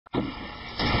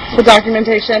The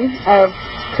documentation of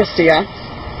Christia.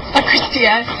 Of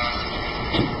Christia.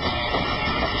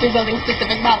 There's nothing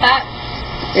specific about that?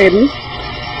 Aiden.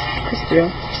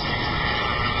 Christia.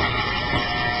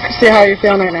 Christia, how are you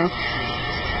feeling right now?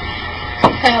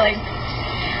 Kind of like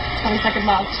 20-second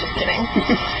mouths, just kidding.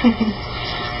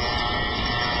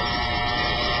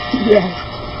 Yeah.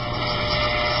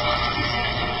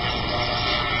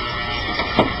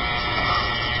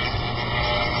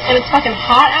 And it's fucking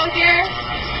hot out here.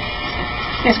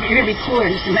 Yes, but you're going to be cooler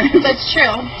in just a minute. That's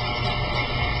true.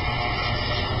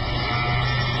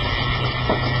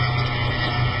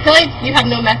 I feel like you have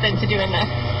no method to doing this.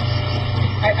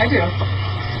 I do.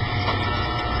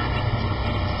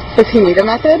 Does he need a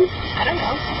method? I don't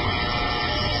know.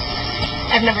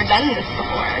 I've never done this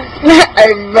before.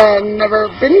 I've never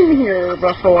been here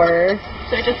before.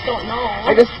 So I just don't know.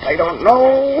 I don't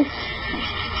know.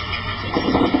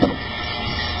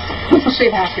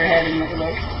 Shave half your head and let you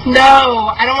look.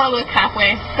 No, I don't want to look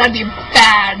halfway. That'd be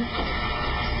bad.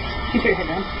 Keep your head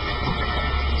down.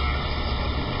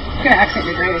 You're going to accent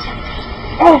your grays.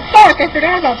 Oh, fuck, I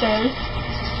forgot about those.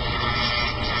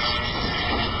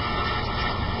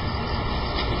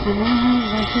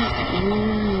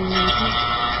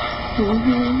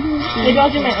 Maybe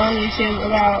I'll do my own YouTube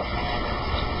about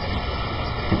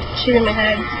shaving my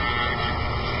head.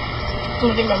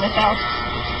 Living by myself.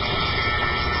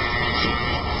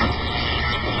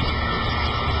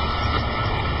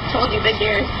 Told you, big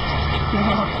ears.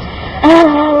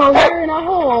 Oh, you're in a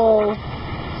hole.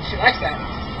 She likes that.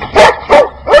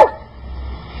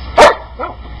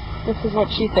 This is what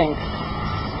she thinks.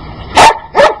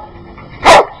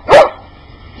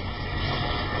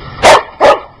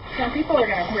 Some people are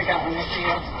going to freak out when they see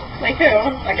you. Like who?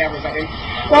 Like everybody.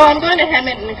 Well, I'm going to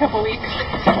Hemet in a couple weeks.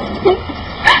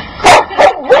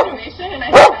 Graduation, and I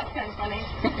think that's kind of funny.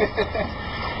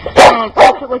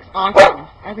 It looks awesome.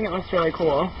 I think it looks really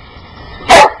cool.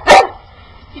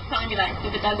 Keep telling me that, because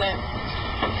if it doesn't,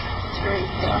 it's screwed,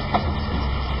 so.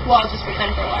 Well, I'll just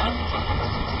pretend for a while.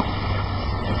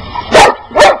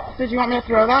 Did you want me to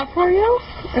throw that for you?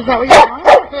 Is that what you want?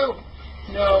 Who?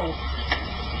 No.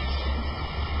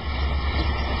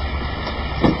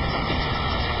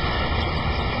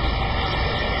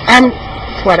 I'm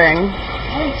sweating.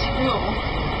 Me too.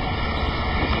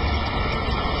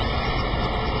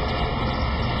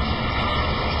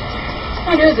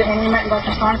 How good is it when we met in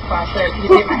Dr. Starnes class there?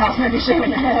 You at my house and I'd be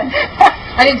shaving your head.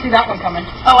 I didn't see that one coming.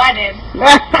 Oh, I did.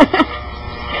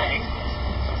 Kidding.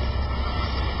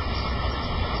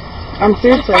 I'm I'm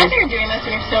seriously. surprised you're doing this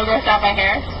and you're so grossed out by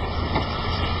hair.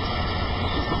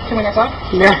 Can we get that?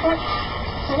 Yeah.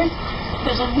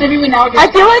 Maybe we now get. I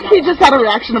feel like he just had a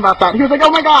reaction about that. He was like,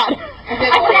 oh my god. I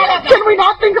forgot about that. Can we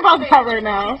not think about that right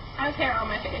now? I have hair on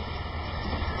my face.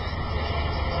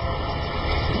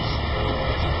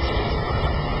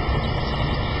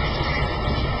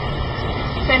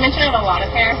 Did I mention I have a lot of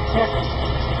hair?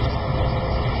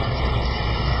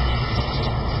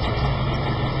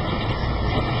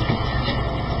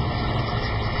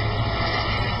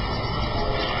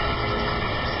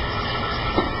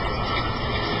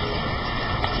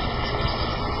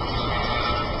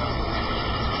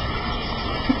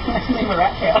 Name a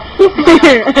rat tail.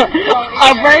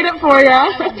 I'll braid it for I you.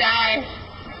 would die.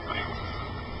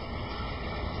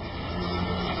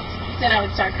 Then I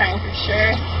would start crying for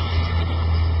sure.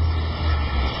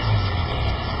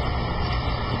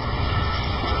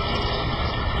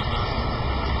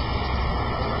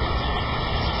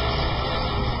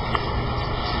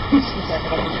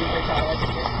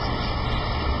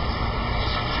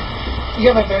 You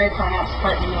have a very pronounced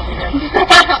partner over here.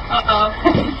 Uh-oh.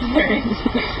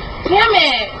 Damn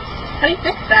it! How do you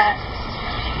fix that?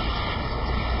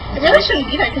 It really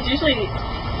shouldn't be there, because usually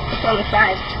it's on the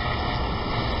side.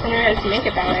 I don't know how to make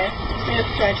it that way. Maybe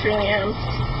that's who I truly am.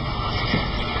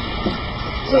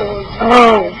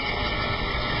 Oh.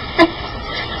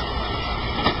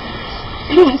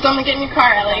 Someone get in your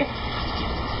car, Ellie.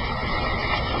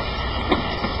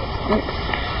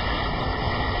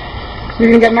 You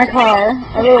can get in my car.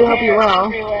 I really hope you will.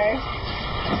 Everywhere.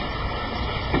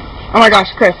 Oh my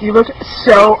gosh, Chris, you look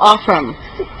so awesome.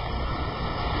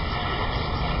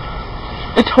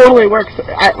 It totally works.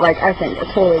 I think it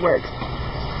totally works.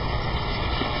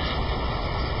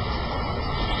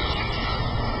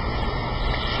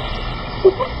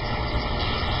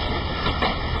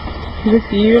 You look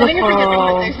beautiful. I think it's a good thing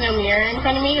that there's no mirror in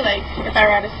front of me, like if I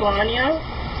were at a salon, you know?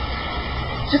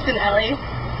 Just in Ellie.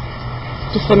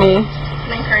 Just for me.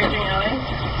 I'm encouraging Ellie.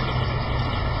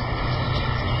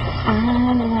 I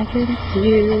like it if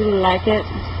you like it.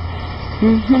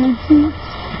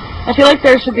 I feel like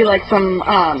there should be like some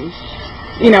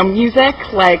you know, music,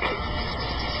 like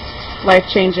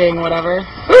life-changing, whatever.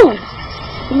 Ooh!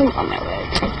 Something on my leg.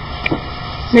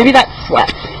 Maybe that's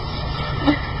sweat.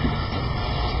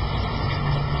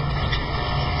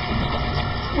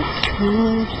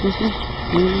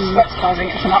 What's causing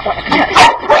it to not work?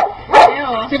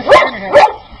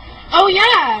 Oh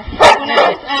yeah.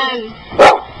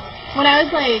 When I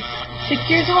was like 6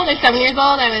 years old or 7 years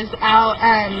old, I was out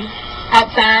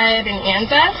outside in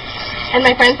Anza, and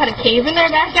my friends had a cave in their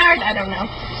backyard. I don't know.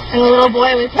 And the little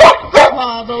boy was,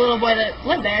 well, the little boy that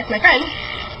lived there, my friend,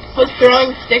 was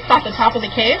throwing sticks off the top of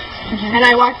the cave, and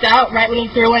I walked out right when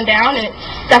he threw one down, and it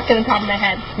stuck in the top of my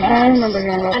head. I remember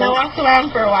hearing about And I that. walked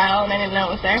around for a while, and I didn't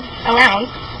know it was there.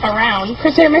 Around.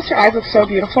 Christy, it makes your eyes look so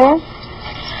beautiful.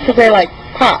 Because they, like,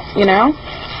 pop, you know?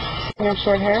 You have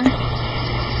short hair.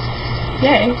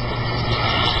 Yay.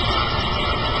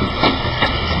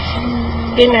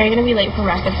 Gaten, are you going to be late for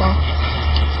racquetball?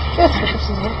 Yes, but this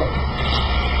is worth it.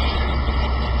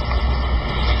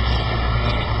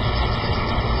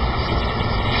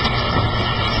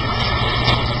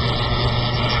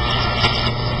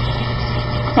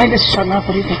 I just shut up.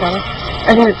 What do you think of it?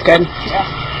 I think it's good.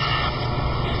 Yeah.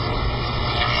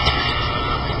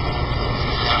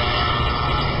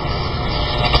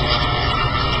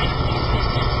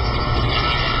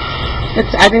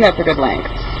 I think that's a good length.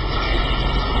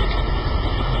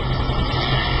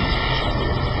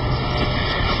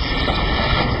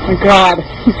 Oh my god,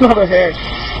 love her hair.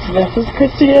 This is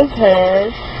Christina's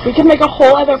hair. We can make a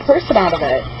whole other person out of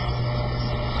it.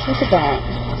 Look at that.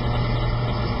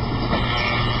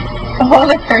 A whole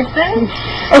other person?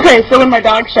 Okay, so when my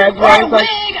dog sheds, Or I a was like,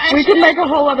 wig. we can make a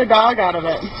whole other dog out of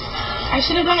it. I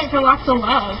should have done it for Lots of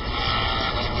Love.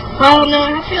 Well, no,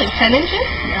 it has to be like 10 inches.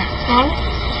 Yeah. Long.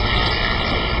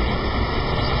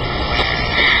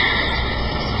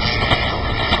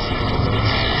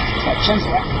 That chin's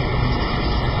wet.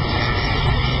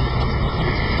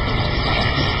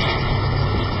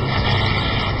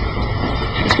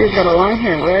 She's got a long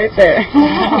hair right there.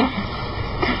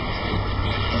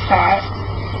 Hot.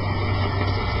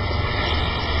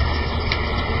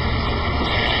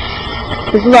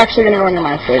 This is actually going to go under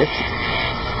my face.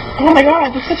 Oh my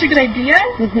god, that's such a good idea.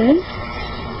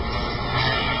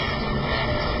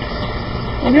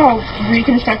 Maybe I'll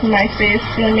reconstruct my face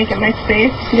and make it my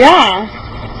face. Yeah.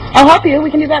 I'll help you. We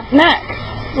can do that next.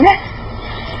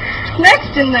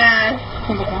 Next in the...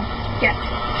 Yeah.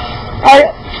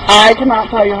 I cannot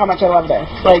tell you how much I love this.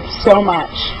 Like, so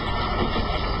much.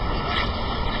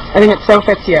 I think it so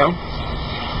fits you.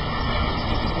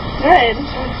 Good.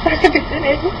 I'm so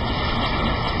excited.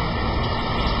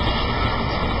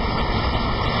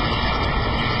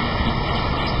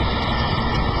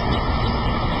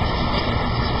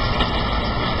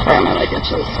 Sorry, my leg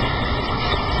itches.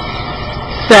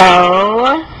 So...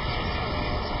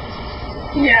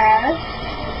 Yeah.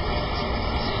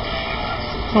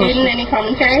 Gaten, any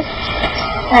commentary?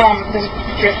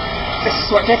 This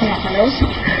is what taking off my nose.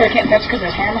 But I can't touch because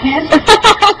there's hair in my hand.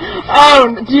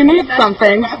 Oh, do you need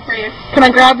something? That's for you. Can I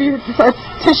grab you a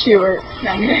tissue or...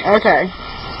 No, you didn't. Okay.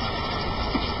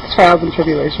 Trials and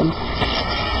tribulations.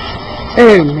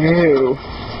 Oh, no.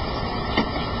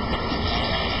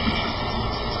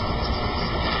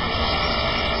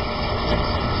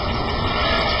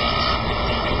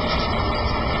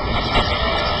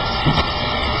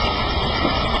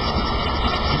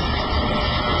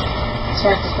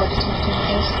 Sorry for focusing on my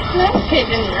face. That's okay,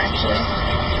 didn't you, actually?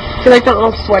 I feel like that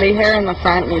little sweaty hair in the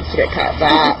front needs to get cut.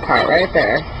 That part right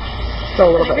there. So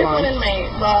a little bit There's one long. in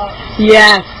my... Well,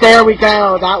 Yes, there we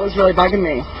go. That was really bugging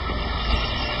me.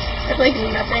 it's like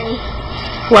nothing.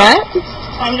 What?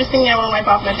 I'm just thinking I won't wipe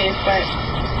off my face, but...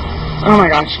 Oh my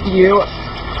gosh,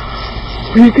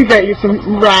 we could get you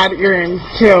some rad earrings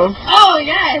too. Oh,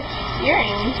 yes!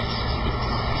 Earrings.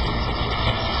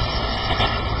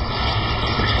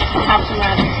 I'll have some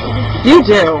rad earrings. You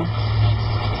do.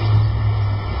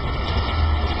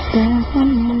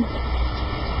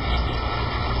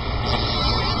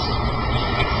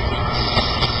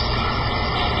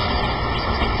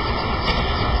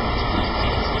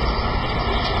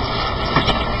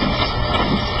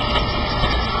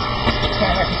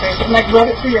 Like, rub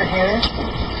it through your hair.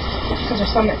 Because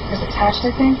there's some that is attached,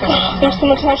 I think. There's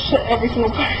some attached to every single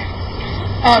part.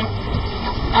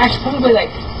 I should probably,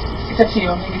 like, it's up to you.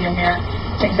 I'm going to give you a mirror.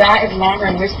 Like, that is longer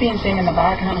and wispy and same in the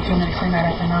back. I don't know if you want me to clean that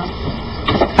up or not.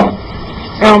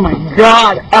 Oh my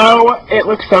god. Oh, it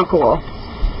looks so cool.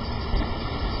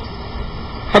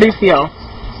 How do you feel?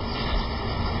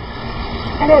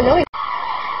 I don't know.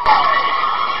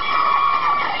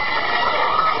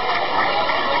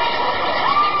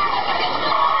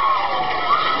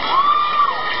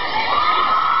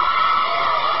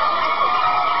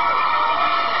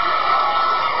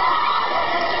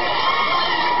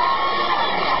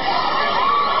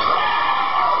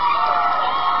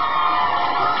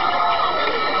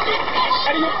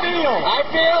 feel? I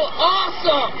feel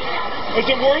awesome. Is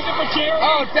it worth it for charity?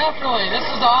 Oh, definitely. This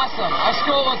is awesome. Our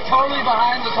school was totally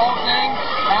behind this whole thing,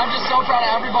 and I'm just so proud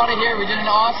of everybody here. We did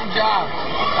an awesome job.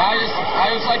 I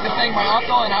just like to thank my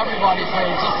uncle and everybody for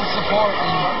just the support.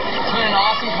 And it's been an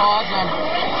awesome cause, and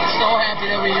I'm so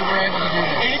happy that we were able to do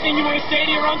this. Anything you want to say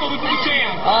to your uncle? This is the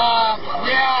chance.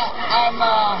 Yeah, I'm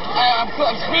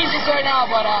speechless right now,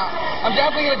 but I'm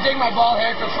definitely gonna dig my bald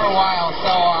haircut for a while.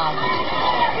 So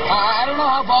I don't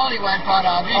know how bald he went, but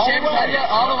did he shave his head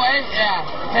yet? All the way? Yeah,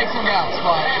 take some guts.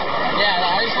 But yeah,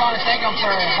 I just want to thank him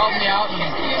for helping me out, and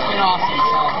it's been awesome.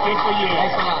 So Good for you.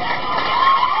 thanks a lot.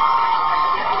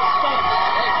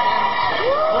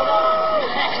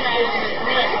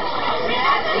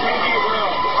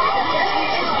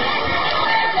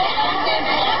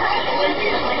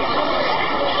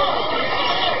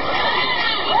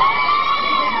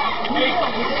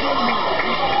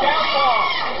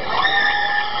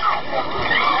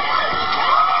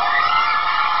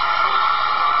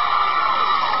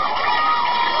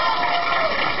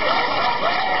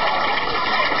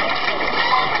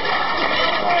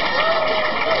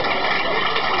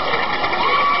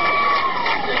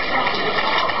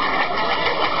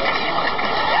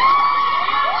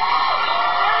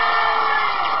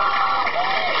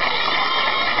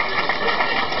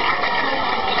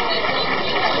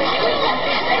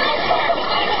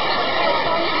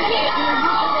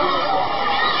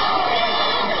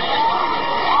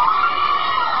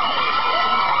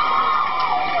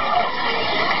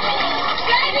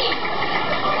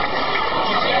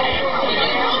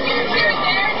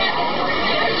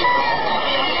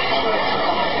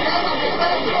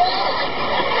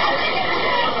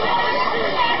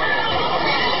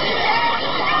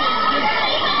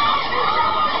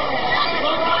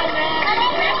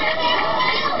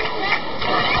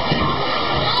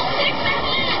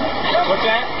 What's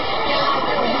that?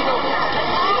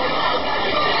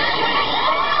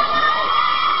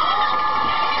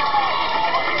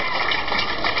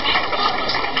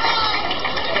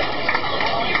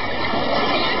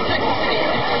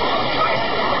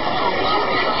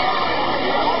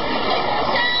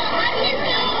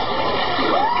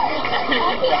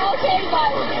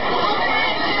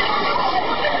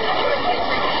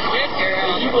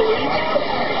 Do you believe?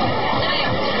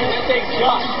 That takes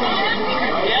guts.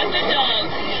 Yes, it does.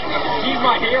 He's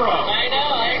my hero. I know.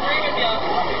 I agree with you.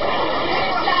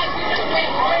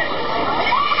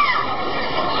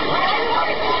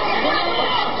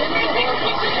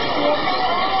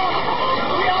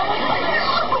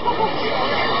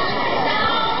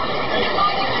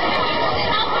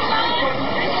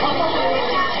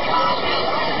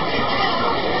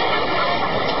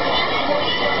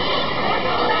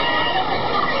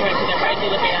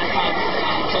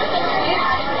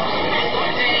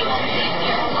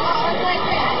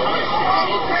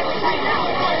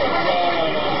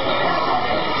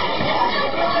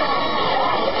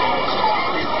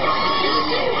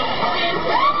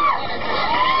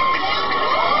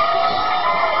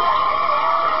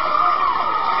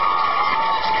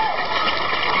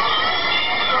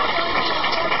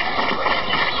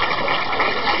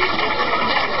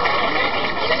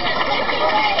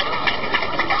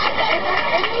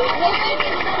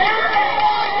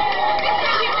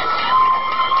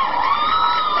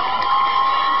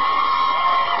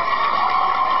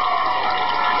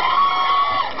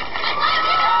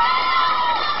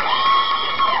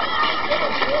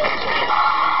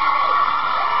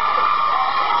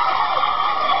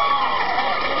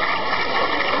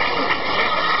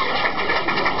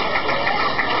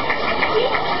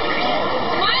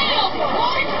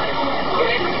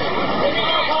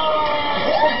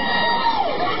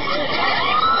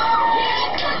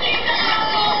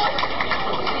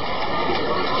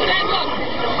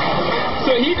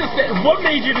 So he just said, what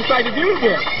made you decide to do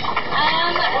this?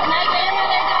 My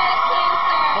grandmother died of cancer.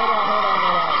 Hold on.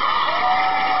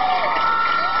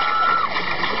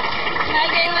 My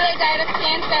grandmother died of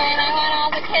cancer, and I want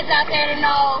all the kids out there to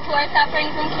know who are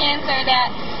suffering from cancer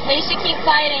that they should keep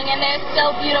fighting, and they're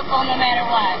still beautiful no matter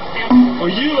what.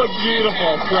 Well, you look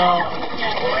beautiful, so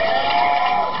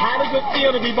how does it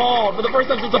feel to be bald for the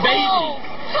first time since a baby?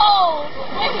 Cold.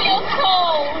 I feel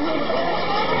cold.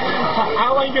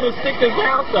 How long are you going to stick this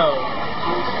out, though?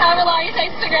 However long it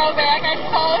takes to grow back, I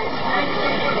suppose.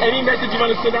 Any message you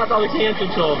want to send out to all the cancer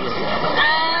children?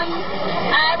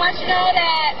 I want you to know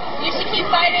that you should keep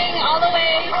fighting all the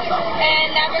way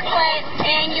and never quit,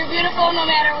 and you're beautiful no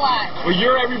matter what. Well,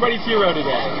 you're everybody's hero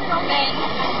today. Thanks.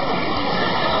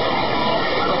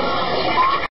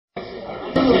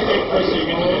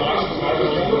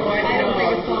 I don't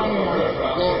think it's long enough.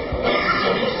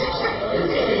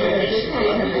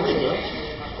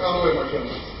 We could.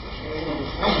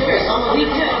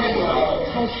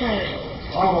 Okay.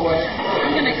 I'm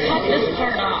going to cut this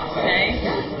part off, okay?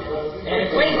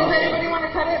 Wait, does anybody want to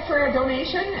cut it for a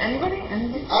donation? Anybody?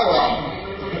 Anybody? I will.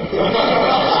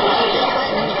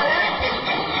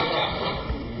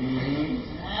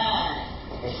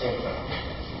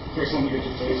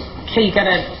 Okay, you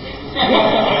gotta,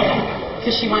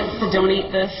 because she wants to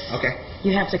donate this. Okay.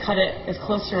 You have to cut it as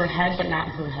close to her head, but not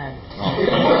her head.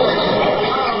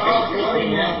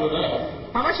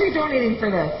 How much are you donating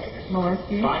for this,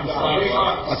 Malinsky? A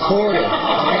quarter. Oh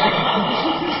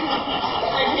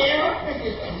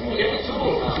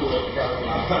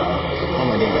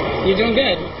my God. You're doing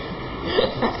good.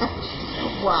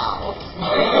 Wow.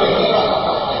 All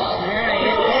right.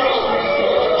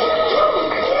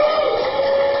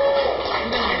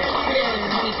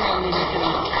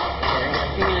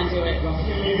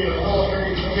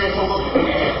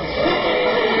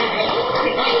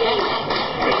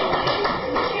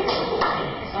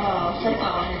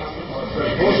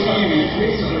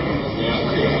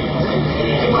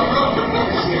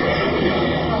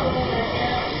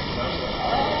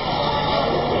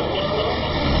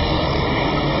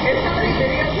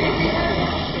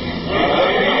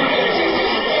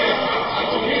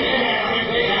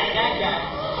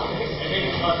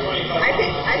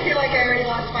 I feel like I already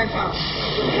lost 5 pounds.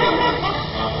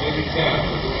 Maybe 10.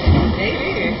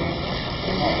 Maybe.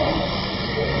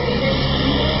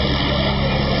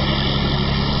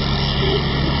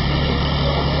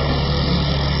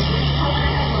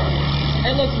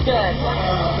 It looks good.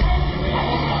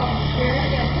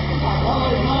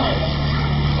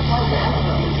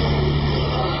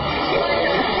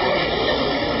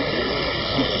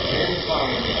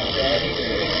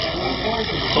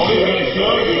 Tony's gonna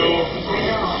kill you.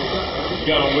 You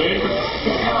got a wig?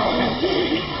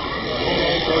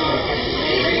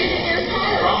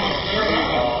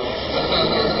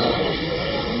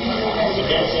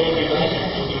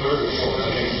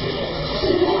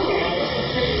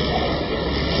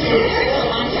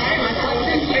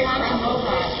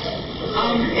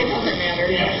 It doesn't matter,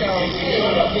 so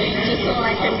just so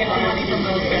I can get the money from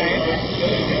those guys.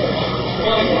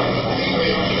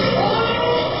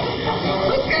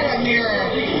 Look at a mirror.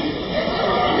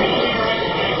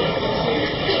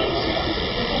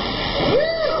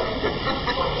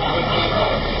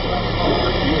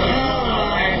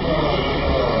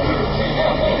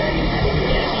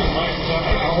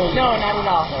 No, not at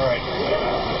all. All right.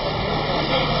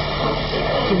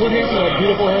 So what happened to that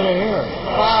beautiful head of hair?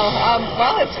 Wow.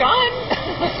 Well, it's gone.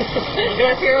 It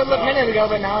was here a minute ago,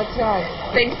 but now it's gone.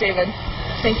 Thanks, David.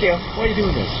 Thank you. Why are you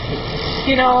doing this?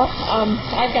 You know,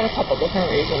 I've got a couple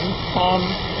different reasons.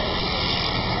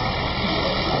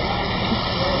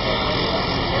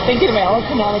 Thinking of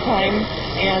Allison all the time,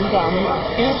 and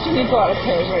she needs a lot of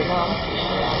cares right now.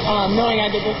 Knowing I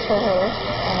did this for her,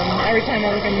 every time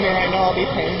I look in the mirror, I know I'll be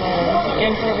paying her,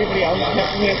 and for everybody else who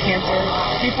has cancer.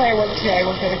 Before I worked here, I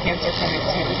worked at a cancer clinic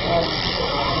too, so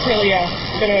it's really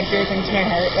been a dear thing to my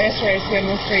heart. Last year I swam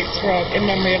the Straits in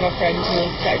memory of a friend who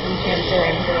died from cancer,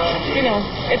 and you know,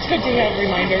 it's good to have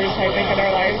reminders. I think in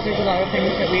our lives, there's a lot of things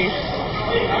that we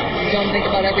don't think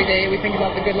about every day. We think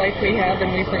about the good life we have, and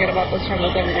we forget about the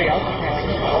struggles everybody else is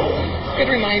having.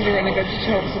 Good reminder and a good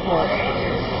show of support.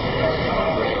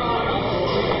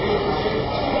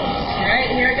 All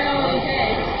right, here it goes.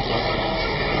 Okay.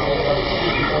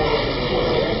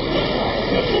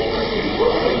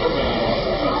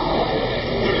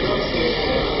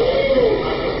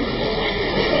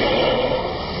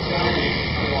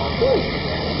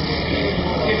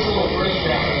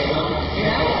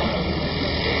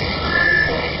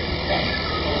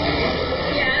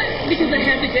 Yeah, because I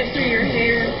had to get through your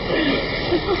hair.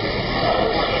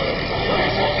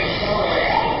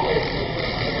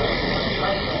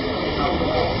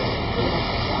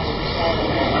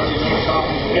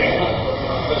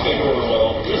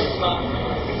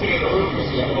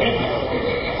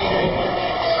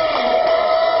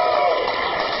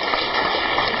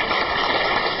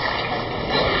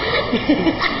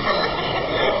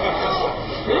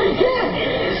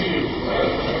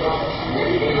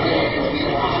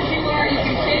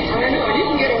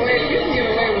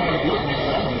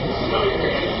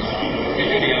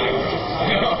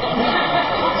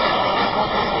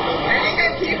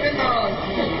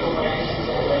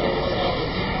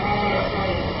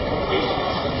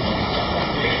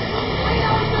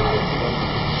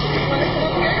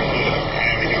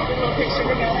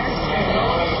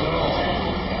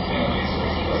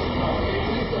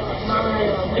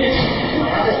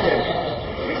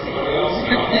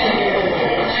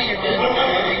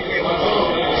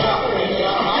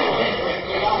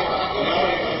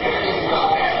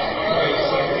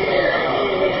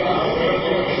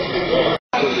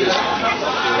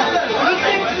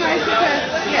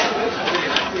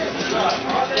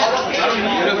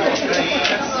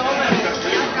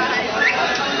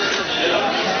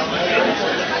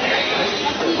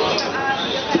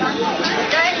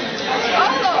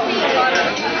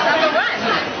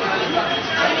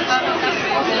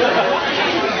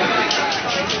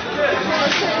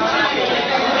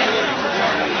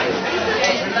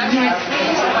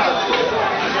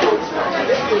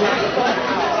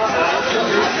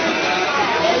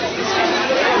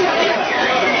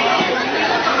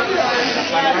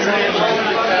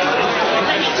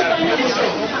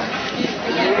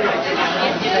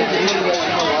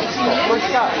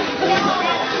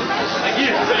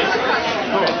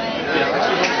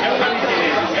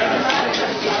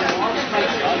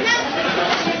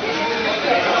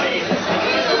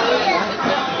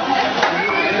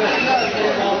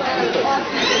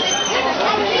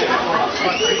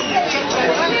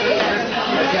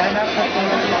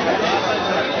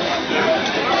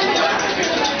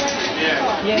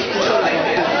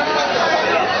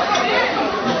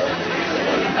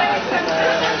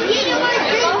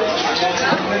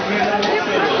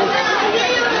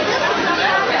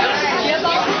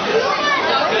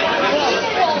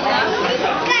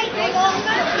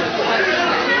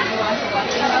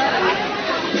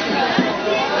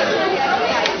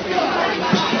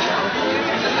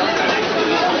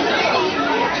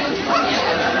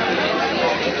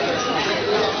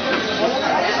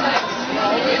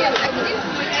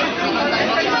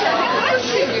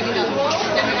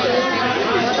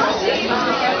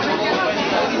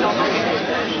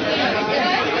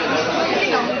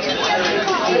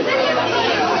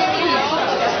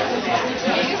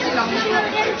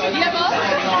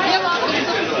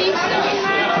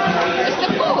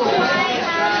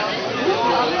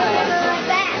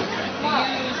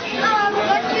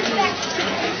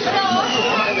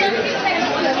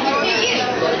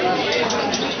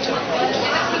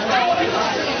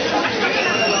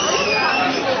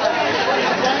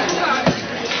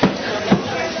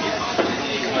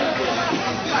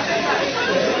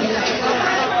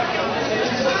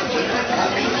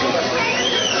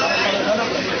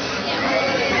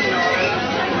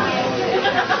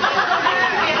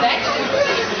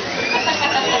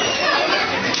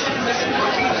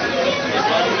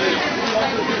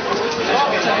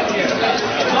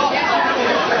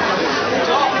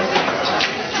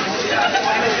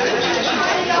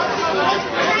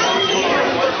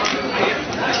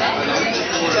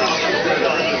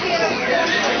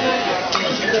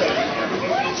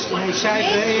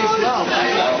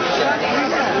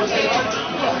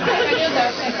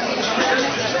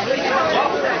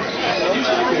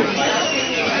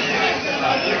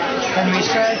 Can we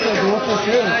try to do for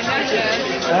free?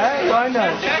 Why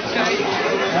not?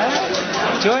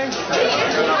 Join?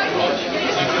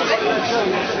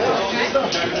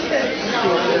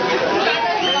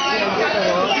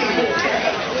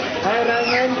 Hi,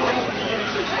 Raman.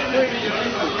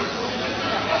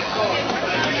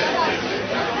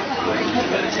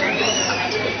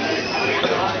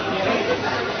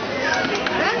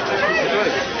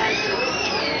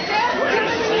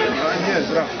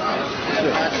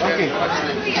 Okay.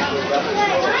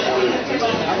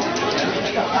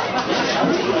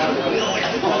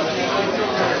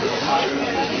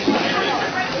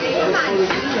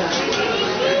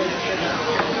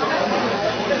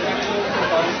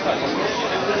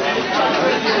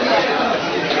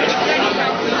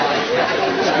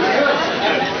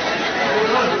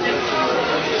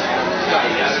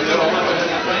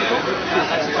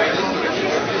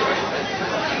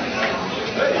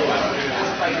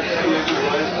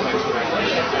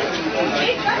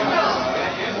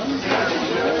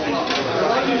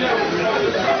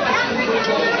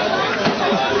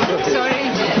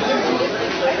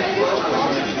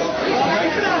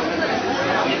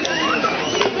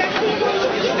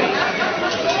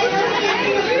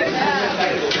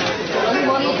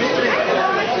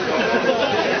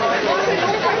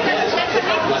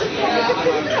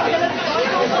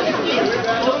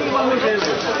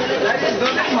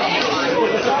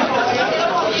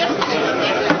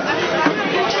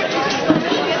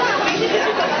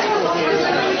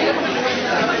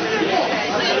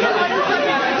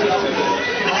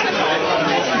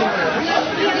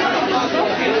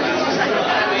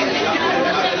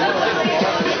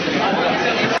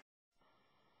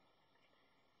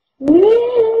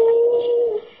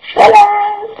 Hola.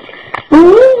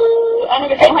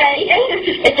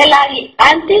 Esta es la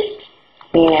antes.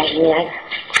 Mira, mira.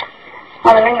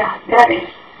 A ver, venga, espérate.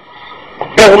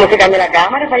 Pero ¿cómo se cambia la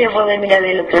cámara para yo poder mirar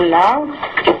del otro lado?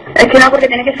 Es que no, porque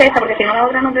tiene que ser esta, porque si no la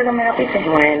otra no te da megapíxeles.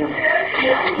 Bueno.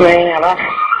 Venga, va.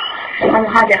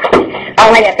 Vamos allá.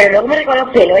 Vamos allá, pero luego me recuerdo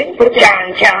los pelos, ¿eh? Porque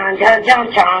chan, chan, chan,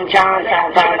 chan, chan, chan,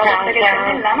 chan, chan, chan,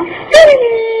 chan.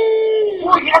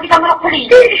 Uy, me va quitando los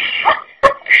pelillos.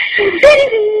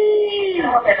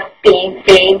 Pim,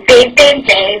 pim, pim, pim,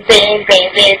 pim, pim,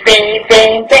 pim, pim, pim,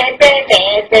 pim, pim,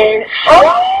 pim, pim. ¡Oh!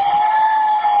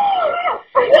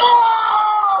 ¡No!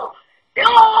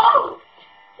 ¡No!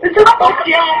 ¡Es una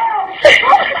poción!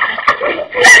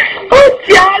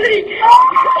 ¡Hostia, Adri!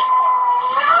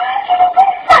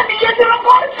 ¡A mí ya se lo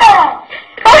corta!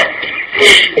 ¡Ay,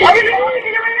 no!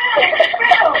 ¡Que yo me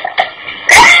veo!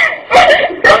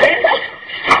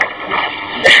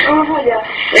 Vamos allá.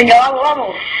 Venga, vamos,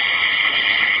 vamos.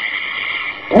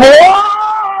 ¡No!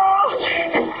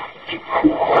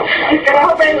 ¡El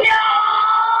carajo me...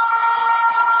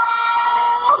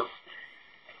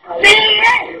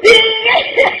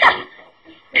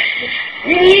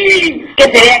 ¡Sí! Que se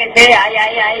vea, ay,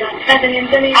 ay, ay.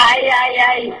 Ay, ay,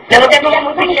 ay. Luego te mira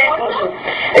muy corto.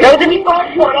 Luego te mi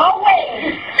corto, ¿no, güey?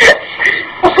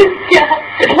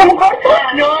 ¿Está muy corto?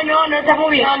 No, está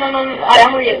muy bien. No, ahora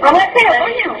muy bien. ¿Cómo es feo,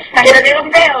 coño? Que no tengo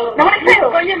feo. ¿Cómo es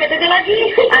feo? Coño, métetelo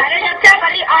aquí. Ahora ya está,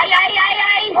 vale. Ay, ay, ay,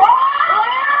 ay.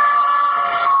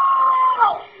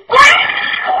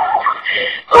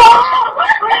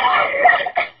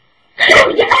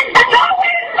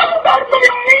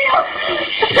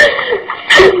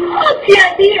 ¡Hostia,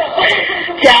 tío!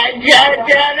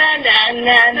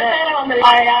 A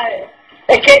ver.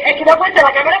 Es que no puede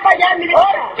la cámara para allá, mire.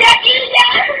 ¡Hostia, aquí ya!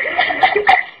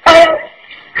 A ver.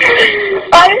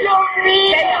 ¡Ay, Dios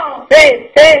mío!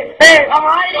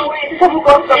 Vamos a ver. Esto es muy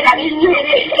corto, cariño.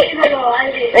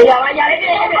 Venga, vaya,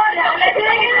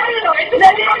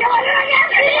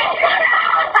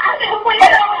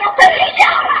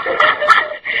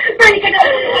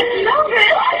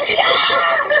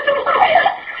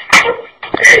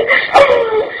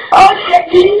 ¡hostia,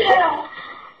 guilla!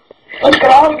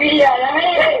 ¡Otra guilla!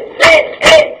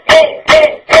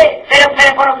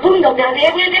 Pero profundo, te lo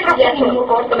digo muy de profundo. Es muy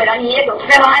corto, me da miedo.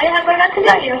 ¿Me vas a dejar colgar tu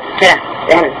labio? Espera,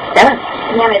 déjame.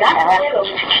 Ya me da miedo.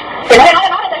 Pero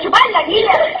te chupas la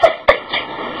guilla.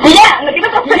 Guilla, no quiero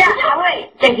otros pelillos,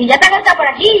 güey. Que guilla te agarra por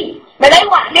aquí. Me da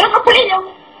igual, quiero otros pelillos.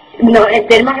 No,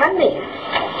 este es el más grande.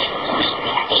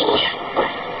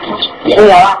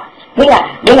 Venga, va.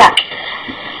 Venga.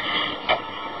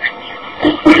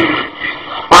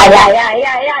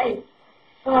 Ay.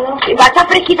 Va a estar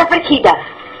fresquita.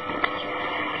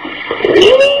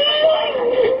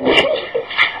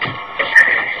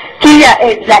 ¡Qué Tía,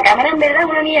 la cámara en verdad es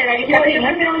una mierda. Que se la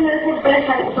primera que no me de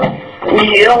sorpresa.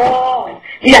 No.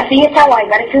 Mira, sí está guay,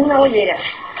 parece una bollera.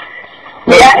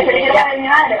 Mira, espera que la de mi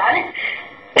madre, ¿vale?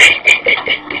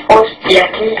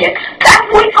 Hostia, tía. ¡Está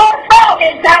muy corto! ¡Que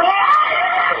está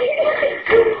guay!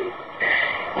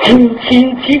 Chin,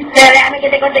 chin, chin. Pero déjame que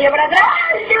te corte yo por atrás.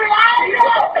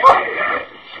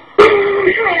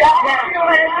 Cuidado,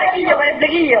 para el flequillo, para el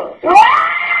flequillo.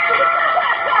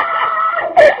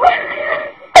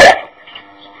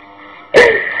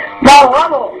 Vamos,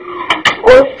 vamos.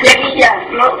 Hostia, Guilla,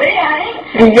 no veas,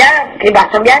 Guilla, que va a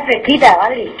cambiar fresquita,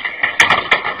 ¿vale?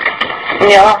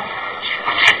 Mira, va.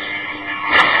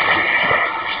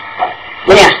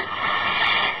 Mira.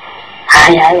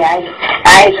 Ay, ay, ay.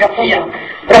 Ay, profundo.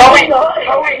 Profundo.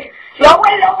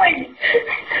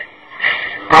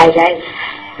 Ay, ay.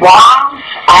 ¡Wow!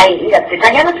 Ay, mira, te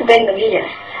está quedando estupendo, Guilla.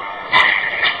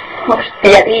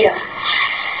 Hostia, tío.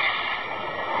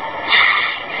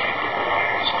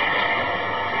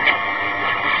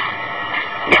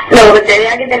 Luego que te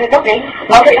vea que te retoquen.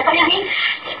 No, que ya estaría aquí.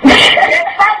 ¡Qué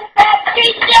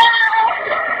fantasía!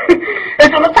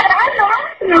 Eso no está grabando, ¿no?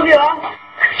 No, que va.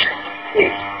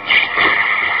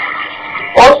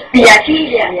 Hostia,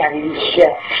 Guilla.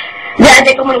 Ya,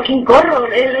 te como los King Corro,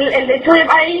 el de esto de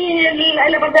ahí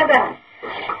en la parte de atrás.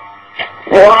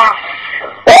 ¡Guau!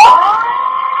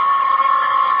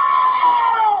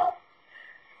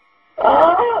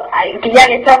 ¡Oh! ¡Ay, que ya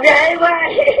que está bien,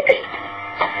 guay!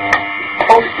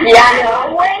 ¡Hostia, no,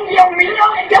 güey! ¡Dios mío,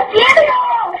 qué quiero!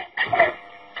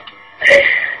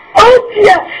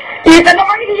 ¡Hostia! ¡Y esta es la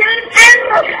maquinilla del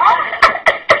perro!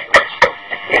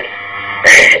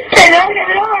 ¡Que no!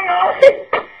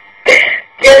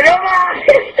 ¡Que no más!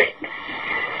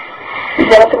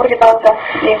 Ya no sé por qué estaba acá.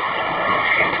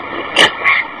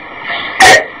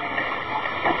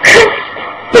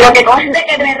 Pero que conste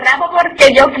que me rapo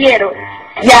porque yo quiero.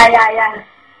 Ya.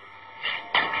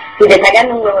 Y te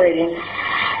sacan un huevo de bien.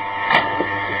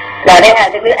 La oreja,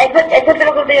 esto te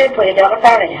lo corté yo después, te va a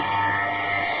cortar la oreja.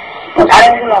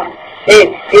 Ahora mismo lo. Sí.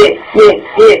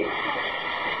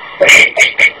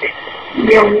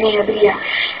 Dios mío, tía.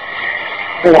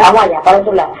 Vamos allá, para el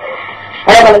otro lado.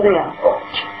 Ahora para el otro lado.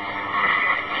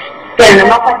 Pero no es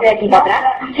más fácil de aquí para atrás.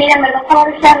 Sí, en verdad estaba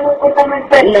deseando cortarme el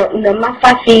pelo. No es más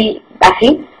fácil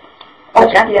así.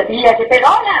 Otra, tía, que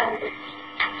pegona.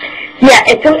 Mira,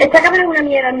 esta cámara es una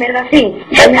mierda, en verdad, sí.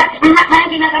 Y esta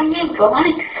máquina también,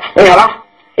 cojones. Venga, va.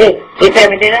 Pero me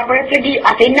tengo que poner flequillo.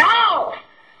 ¡Así no!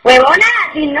 ¡Huevona!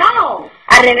 ¡Así no!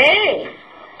 ¡Al revés!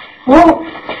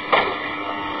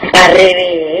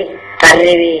 Al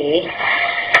revés.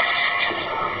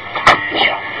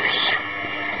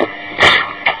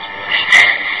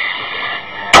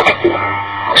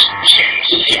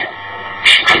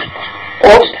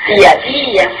 Hostia,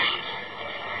 tía.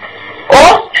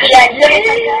 ¡Hostia,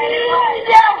 tía!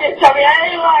 ¡Que sabía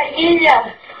de vainilla!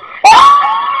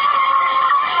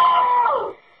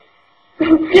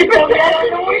 ¡Que pero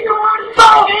quedaron muy corto!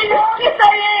 ¡Que está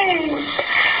bien!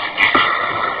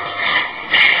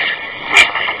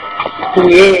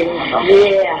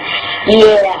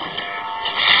 Yeah.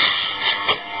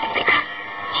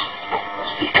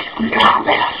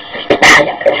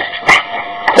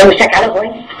 Vamos a sacarlo, güey.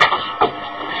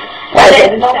 Vale,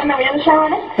 ahora me voy a duchar,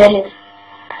 ¿vale?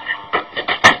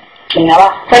 Venga, va.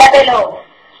 Fuera pelo.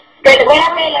 Fuera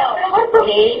pelo.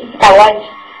 Sí, está guay.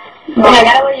 Venga,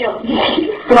 ahora voy yo.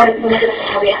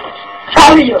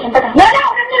 Voy yo. No.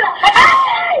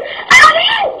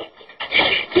 ¡Ay!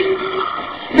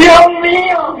 ¡Dios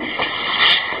mío!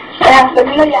 Venga,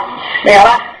 termino ya. Venga,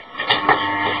 va.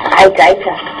 Ahí está.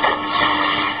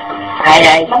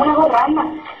 Ay. Vamos a borrarla.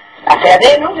 Espérate,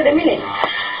 ¿no? Que termine.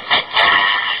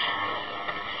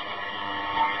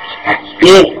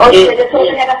 Bien. Oye, yo solo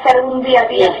tenía que hacer un día,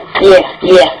 tía.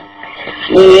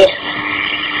 Yeah.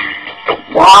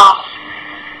 Wow.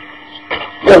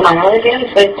 Los manos de tienen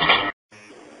efecto. I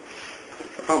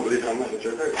can't believe how much I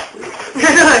joke.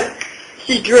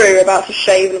 She drew about to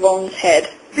shave Levon's head.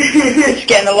 Just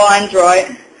getting the lines right,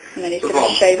 and then he's going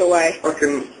to shave away.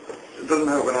 It doesn't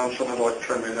help when I'm trying to like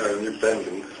trim my hair and you're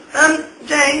bending.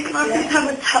 Jay, can I please have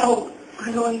a towel?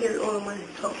 I don't want to get it all on my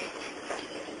top.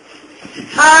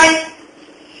 Hi!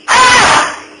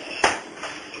 Ah!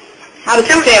 How does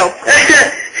it feel?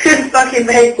 It's fucking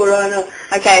painful right now.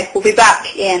 Okay, we'll be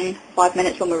back in 5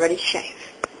 minutes when we're ready to shave.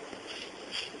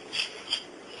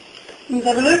 Let's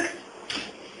have a look.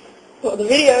 What, the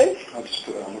video? I'll just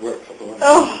put it on the worktop.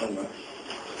 Oh.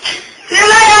 See you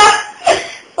later!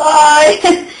 Bye!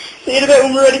 See you in a bit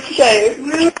when we're ready to shave.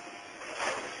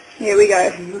 Here we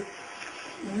go.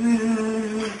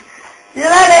 See you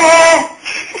later!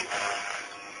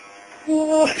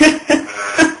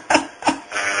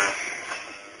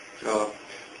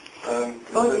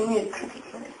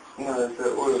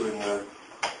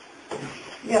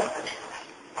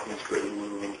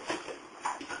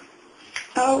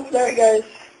 Oh, there it goes.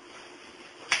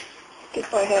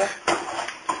 Goodbye hair.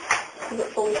 As it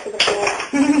falls to the floor.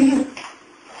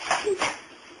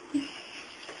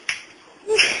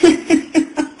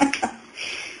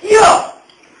 Yeah!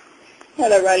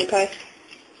 Hello, Riley Pie.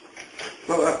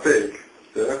 Not that big,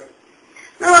 yeah?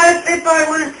 No, if I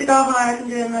wanted to go higher, I can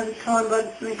do it another time, but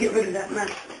I'm going to get rid of that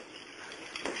mess.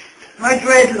 My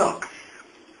dreadlocks.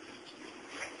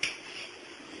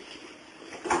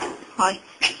 Hi.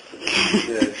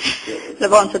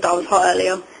 LeVon said that I was hot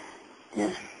earlier. Yeah.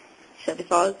 He said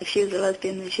if she was a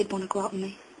lesbian, then she'd want to go out with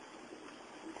me.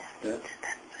 Yeah.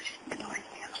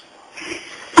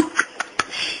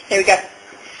 Here we go.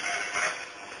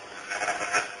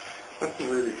 That's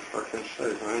really fucking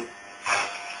safe, man.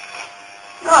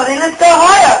 Oh, then let's go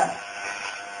higher.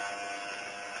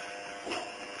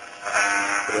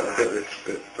 I'll get this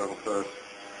bit done first.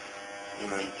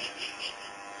 And then...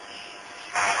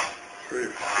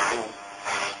 Through.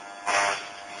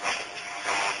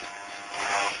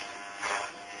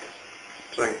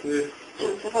 Thank you.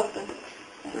 It's a husband.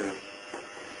 Yeah.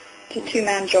 It's a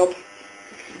two-man job.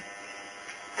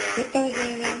 Goodbye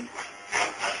hair.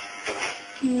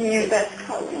 New best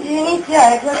colour.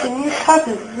 Yeah, exactly. New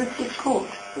colours. This is cool.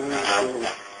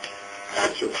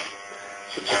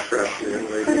 Such a crafty young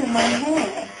lady. Put in my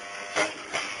hair.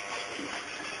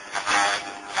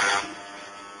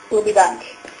 We'll be back.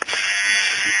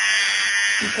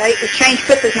 Okay, we've changed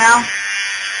clippers now.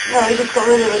 No, we just got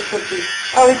rid of the clippers.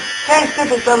 Oh, we've changed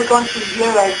clippers, so we've gone to the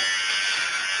Euro.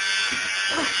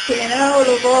 You know,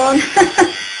 LeVon.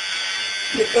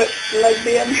 You put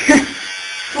lesbian.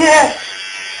 Yeah.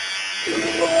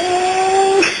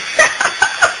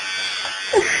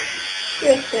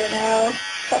 Yes, you know.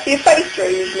 That's your face draw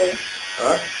usually.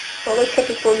 Huh? What those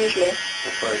clippers for usually?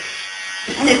 That's right.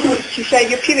 Do you shave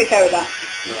your pubic hair with that?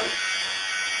 No.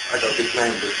 I got big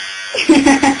names.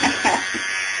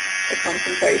 The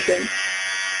concentration.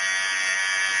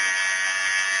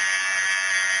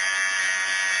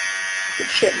 Good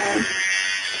shit, man.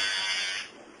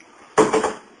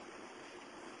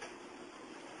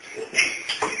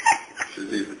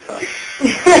 She's even tough.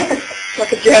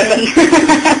 Like a German.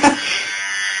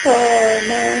 Oh,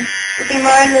 man. Look at my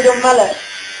own little mullet.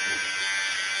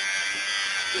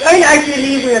 Don't actually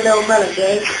leave me a little mullet,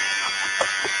 dude.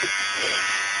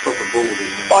 Proper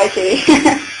balding. Spiky.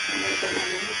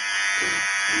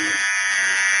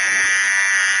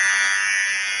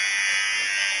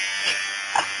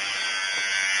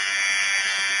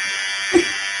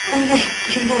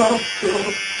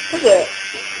 Is it?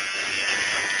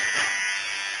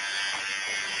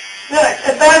 Look, a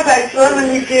backpack, what when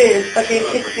you do is fucking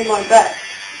kicks in my back.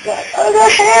 Like, oh,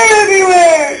 there's hair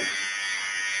everywhere!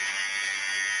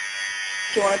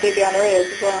 Do you want to do behind her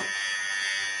ears as well?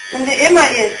 And in my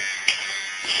ears.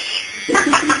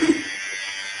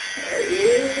 There he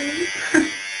is.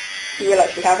 You will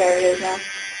actually have hairy ears now.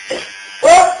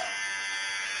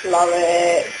 Whoa! Love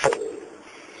it.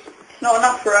 It's not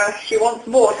enough for her. She wants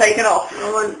more taken off. She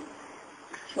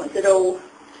wants it all.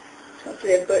 She wants to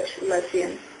be a butch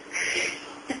lesbian.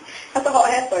 That's a hot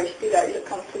hair though. You should do that. You look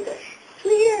kind of Swedish.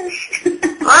 Swedish!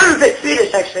 I'm a bit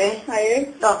Swedish actually. Are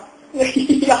you? No.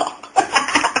 Yeah.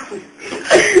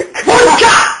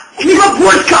 Vodka! You got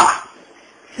vodka!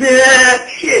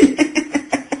 Shit.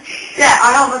 Yeah, I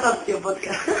almost have to steal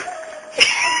vodka.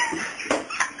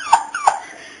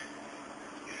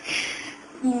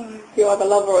 You either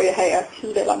love her or you hate her.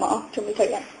 She's a bit like Ma. Do you want me to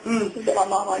take that? She's a bit like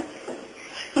Marmite.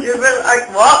 You're a bit like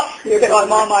what? You're a bit like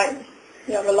Marmite.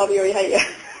 You either love you or you hate her.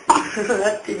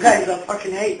 That's too bad, I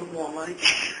fucking hate Marmite.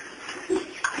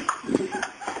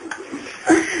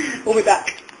 We'll be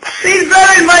back. Please blow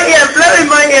in my ear, blow in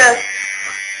my ear.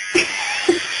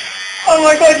 Oh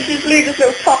my god, you just leave this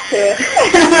little tuck here.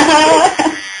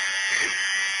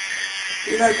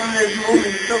 You like one of those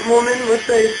Mormons, not Mormon, with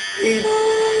those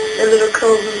the little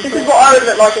curls and stuff. This is what I would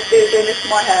look like if they were doing this to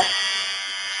my hair.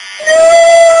 No!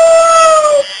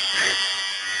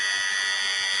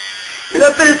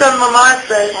 You'll put this on my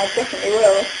MySpace. I definitely will.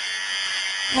 I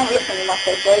haven't looked on your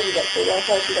MySpace for ages actually, but I'll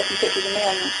show you got some pictures of me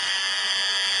on there.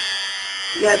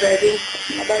 Yeah, baby.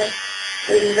 My baby.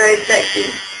 Looking very sexy.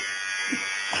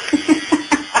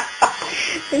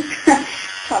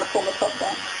 Trying to pull my top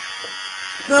down.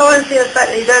 So I want to see the fact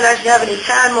that you don't actually have any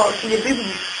tan marks in your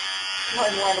boobies. I'm not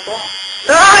even wearing a bra.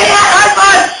 Oh yeah, high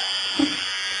five!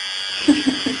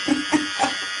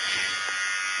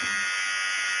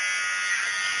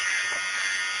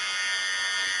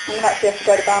 I'm going to actually have to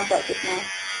go to band practice now.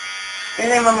 I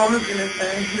think my mum's going to say.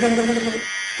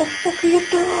 What the fuck are you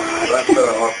doing? That's I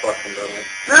fucking done it.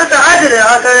 No, I did it.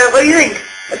 I go, what do you think?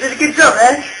 I did a good job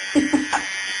there.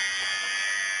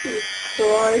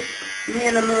 Sorry. Me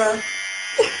and Amara.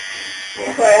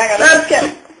 Wait, hang on. Let's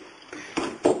get...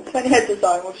 Turn your head to the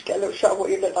side and we'll just get a little shot of what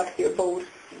you look like if you were bald.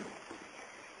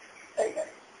 There you go.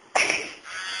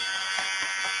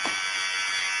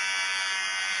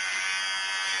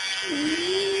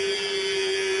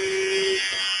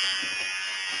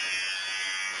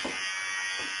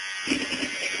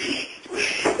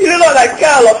 You look like that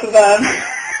girl off of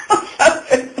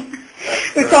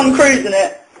with Tom Cruise in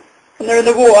it. And they're in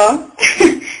the water.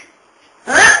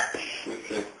 Huh?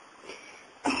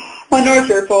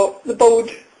 Minority Report, the bald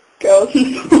girls.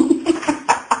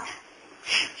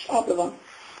 Shut up, Levon.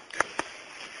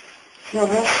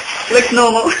 Looks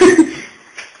normal.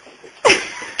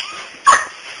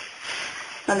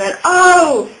 And then,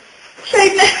 oh!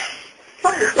 Shave neck! I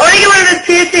want to get one of those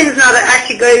piercings now that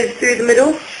actually goes through the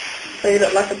middle. So you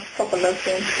look like a proper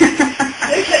lesbian.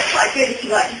 This looks quite good if you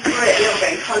like spray it a little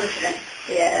bit and colour in it.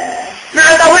 Yeah. No,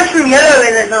 I want some yellow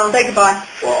in it now. Say goodbye.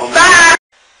 Bye!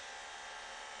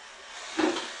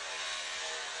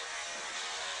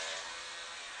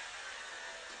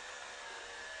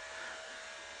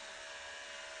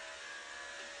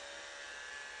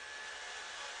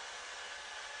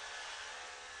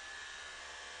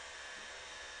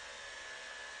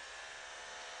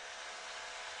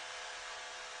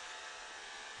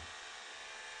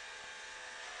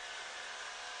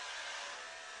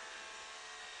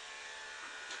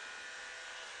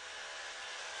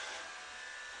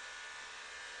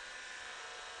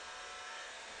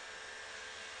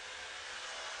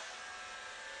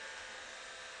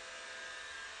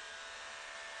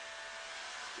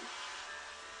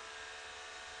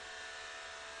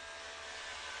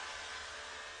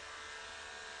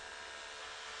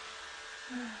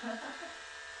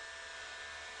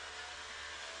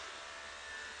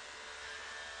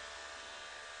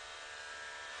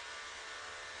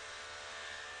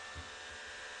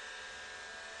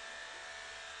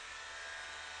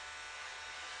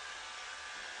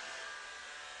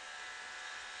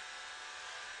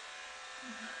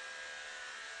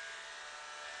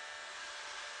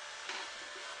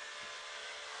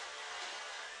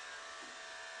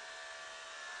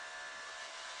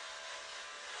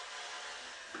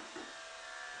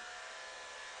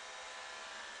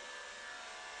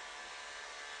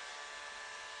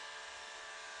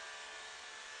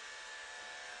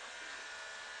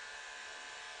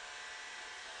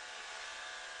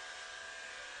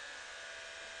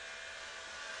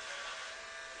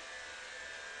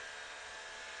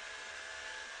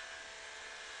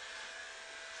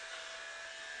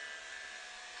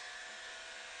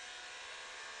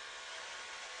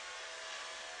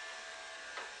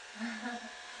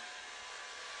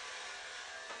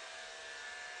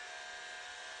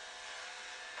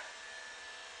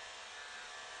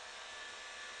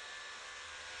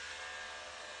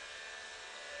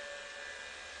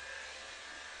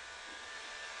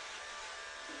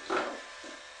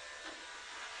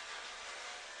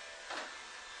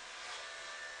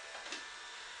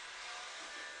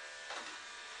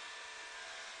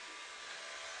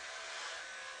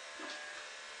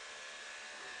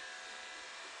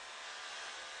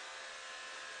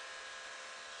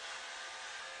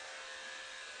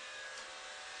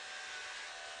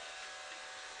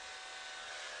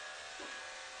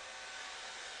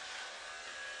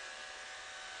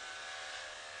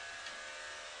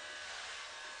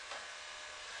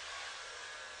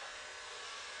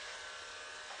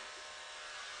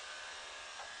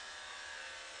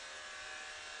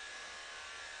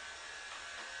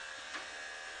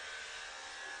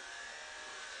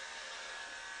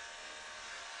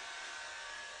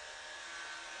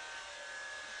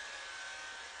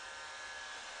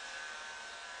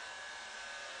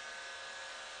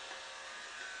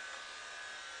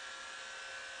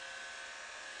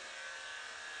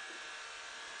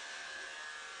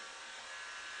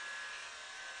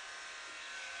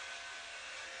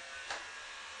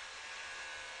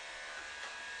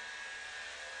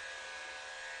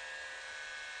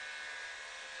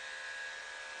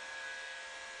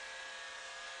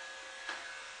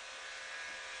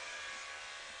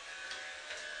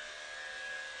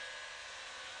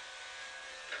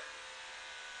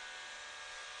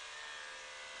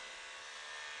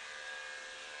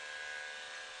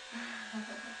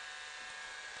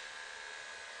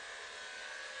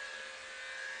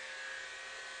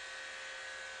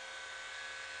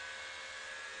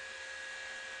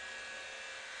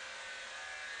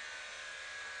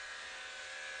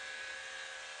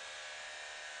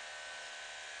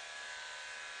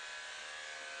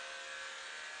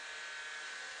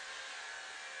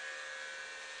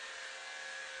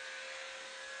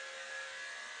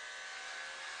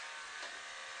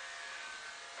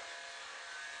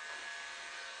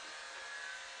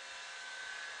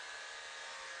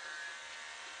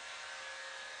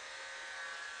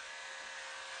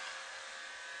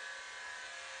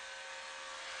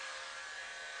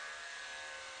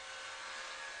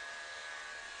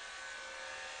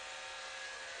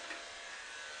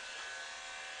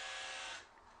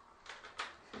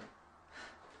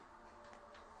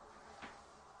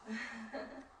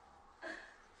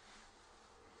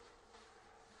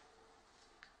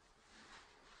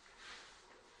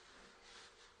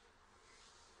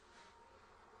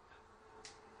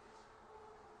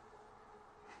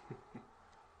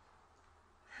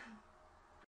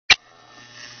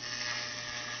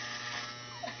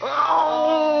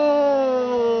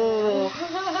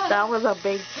 That was a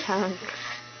big chunk.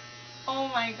 Oh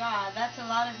my god, that's a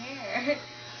lot of hair.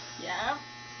 Yeah.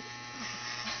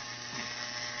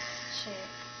 Shit.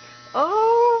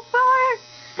 Oh, fuck!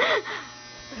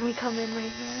 Let me come in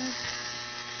right here.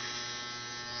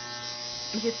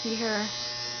 You can see her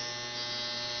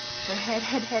head.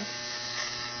 That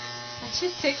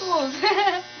just tickles.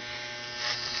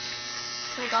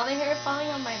 Like all the hair falling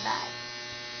on my back.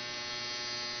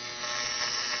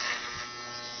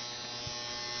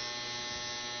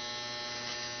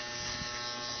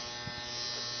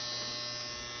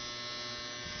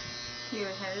 Your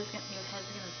head's gonna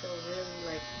feel really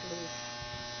like loose.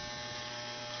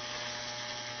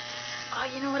 Oh,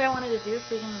 you know what I wanted to do?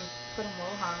 Freaking put a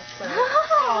mohawk. But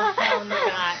oh my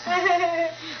god.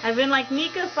 I've been like,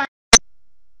 Mika, find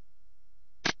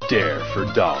Dare for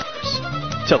dollars.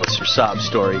 Tell us your sob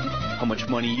story, how much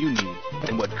money you need,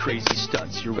 and what crazy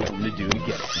stunts you're willing to do to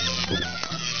get it.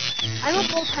 I'm a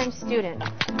full-time student,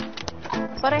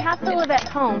 but I have to live at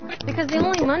home because the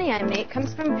only money I make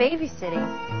comes from babysitting.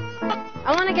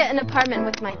 I want to get an apartment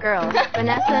with my girls,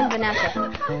 Vanessa and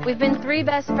Vanessa. We've been 3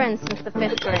 best friends since the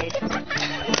 5th grade.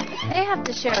 They have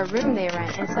to share a room they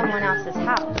rent in someone else's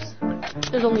house.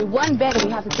 There's only one bed and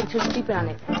we have to take turns sleeping on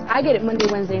it. I get it Monday,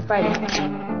 Wednesday, and Friday.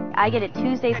 I get it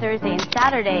Tuesday, Thursday, and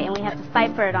Saturday, and we have to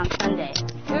fight for it on Sunday.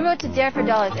 We wrote to Dare for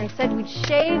Dollars and said we'd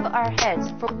shave our heads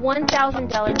for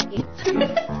 $1,000 each.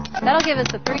 That'll give us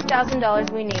the $3,000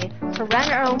 we need to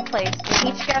rent our own place and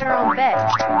each get our own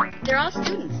bed. They're all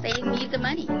students. They need the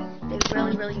money. They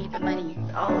really, really need the money.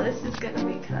 All this is going to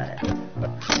be cut.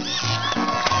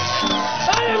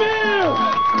 I am here!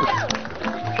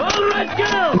 All right,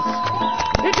 girls!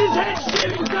 It is head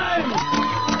shaving time!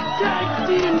 Tag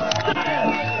team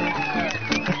style!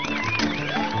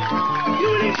 You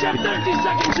will each have 30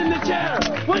 seconds in the chair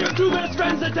while your 2 best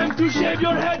friends attempt to shave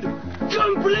your head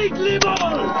completely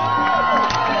bald!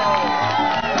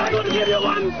 I'm going to give you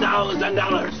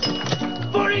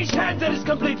 $1,000 for each head that is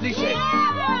completely shaved.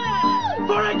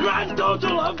 For a grand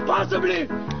total of possibly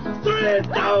 $3,000!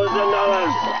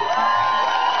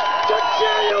 To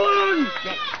cheer you on,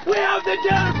 we have the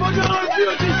Dare for Dollar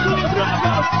Beauty School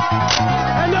dropouts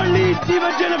and our lead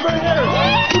diva Jennifer here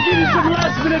to give you some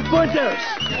last-minute pointers.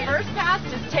 First pass,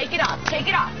 just take it off. Take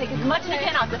as much as you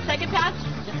can off. The second pass,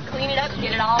 just clean it up,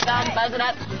 get it all done, buzz it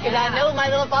up, because I know my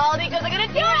little baldy because I'm going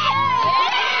to do it!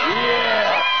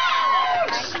 Yeah!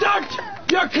 Start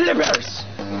your clippers!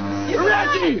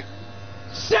 Ready!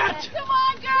 Set! Come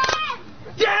on, girl!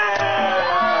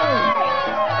 Yeah!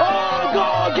 Oh,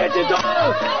 go get it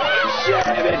all!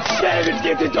 Shave it,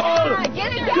 get it all!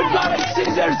 Goodbye,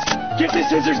 scissors! Get the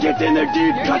scissors, get in there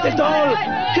deep, cut it all!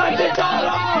 Cut it all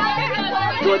off!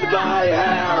 Goodbye,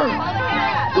 hair!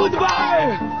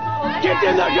 Goodbye! Get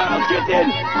in there, girls, get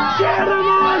in! Share them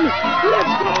on!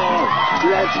 Let's go!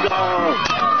 Let's go!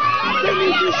 They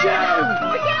need to shave!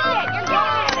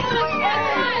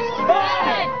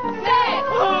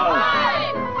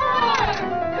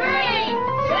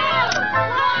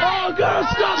 Oh, girls,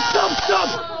 stop!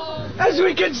 As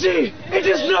we can see, it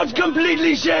is not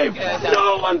completely shaved.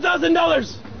 No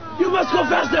 $1,000. You must go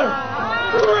faster.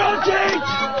 Rotate.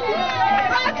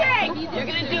 You're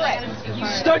going to do it.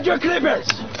 Start your clippers.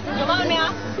 Come on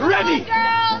now. Ready.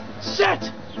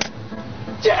 Set.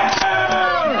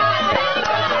 Down.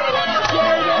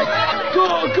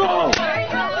 Go.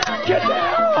 Get the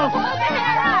hair off.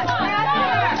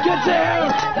 Get the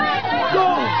hair.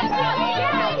 Go.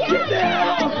 Get the hair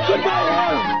off. Goodbye,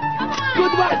 hair.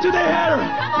 Goodbye to the hair.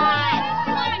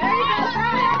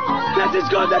 That is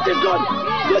good.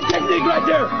 Good technique right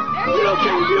there.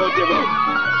 Looking beautiful.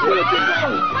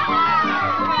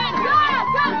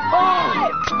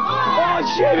 Oh,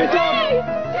 shave it off.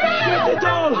 Get it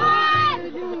all.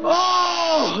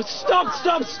 Oh, stop.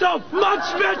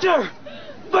 Much better.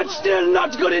 But still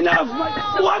not good enough.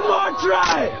 One more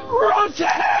try.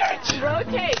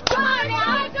 Rotate. Come on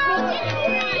now.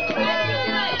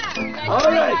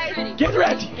 All right. Get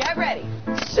ready.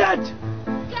 Set.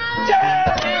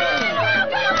 Down.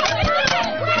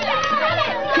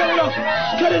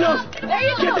 Cut it off.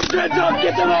 Get the dreads off.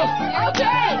 Get them off.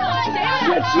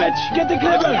 Switch. Get the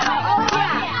clipper.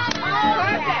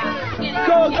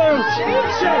 Go, girls.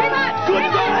 Say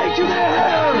goodbye to the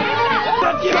hair.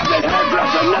 But give up the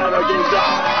hairdresser, never gives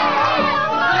up.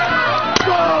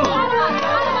 Go.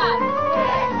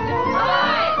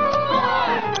 5,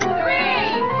 4,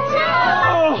 3,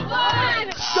 2,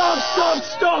 1.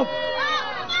 Stop.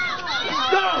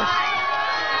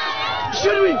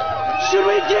 Should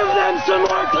we give them some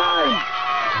more time?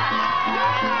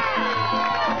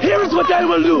 Here's what I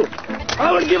will do.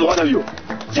 I will give one of you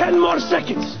 10 more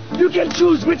seconds. You can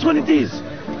choose which one it is.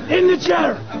 in the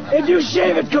chair if you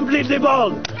shave it completely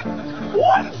bald.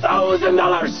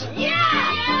 $1,000.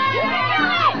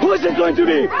 Yeah! Who is it going to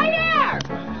be? Right here!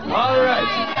 All right.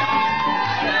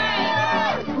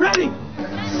 Ready,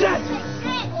 set,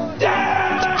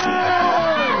 down!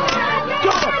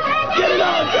 Go! Get it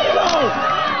on! Get it on!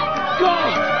 Go!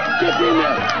 Get in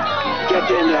there!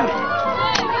 Get in there!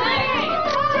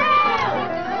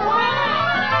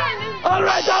 All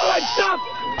right, stop!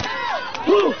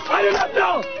 Who? I do not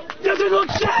know! Does it look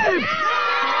shaved?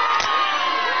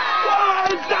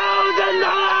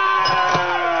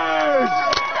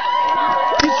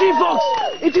 $1,000! You see, folks,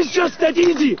 it is just that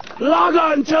easy. Log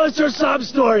on, tell us your sob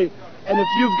story. And if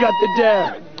you've got the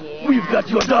dare, we've got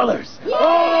your dollars.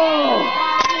 Oh!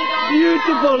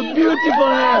 Beautiful, beautiful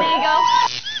hair. There you go.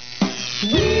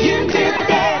 You did the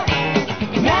dare.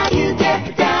 Now you get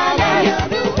the dollars.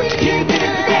 You did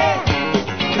the dare.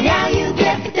 Now you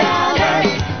get the dollars.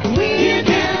 You did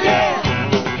the dare.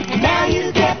 Now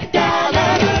you get the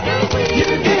dollars. You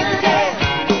did the dare.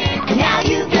 Now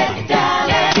you get the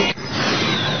dollars.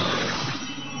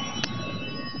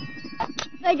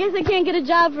 I guess I can't get a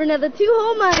job for another 2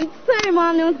 whole months. Sorry,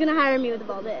 Mom, no one's gonna hire me with a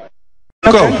bald head.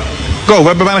 Go, we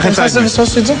hebben bijna geen tijd meer.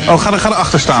 Oh, ga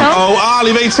erachter staan. Oh,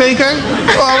 Ali, weet je het zeker?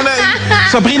 Oh, nee.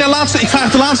 Sabrina, laatste, ik vraag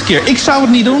het de laatste keer. Ik zou het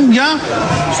niet doen, ja?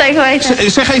 Zeker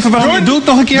weten. Zeg even waarom je het doet,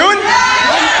 nog een keer. Doen!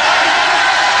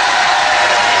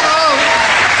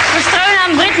 We strooien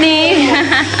aan Britney.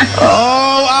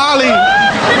 Oh, Ali.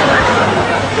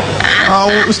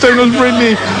 Oh, steun ons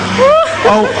Britney.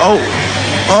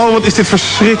 Oh, wat is dit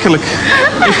verschrikkelijk.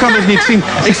 Ik kan het niet zien.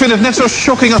 Ik vind het net zo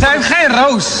shocking als... Zij heeft geen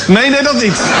roos. Nee, dat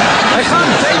niet. Wij gaan een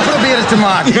thee proberen te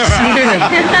maken. Ja.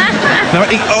 Nou,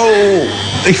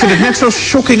 ik vind het net zo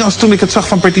shocking als toen ik het zag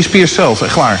van Britney Spears zelf.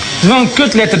 Echt waar. Het is wel een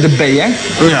kutletter, de B, hè?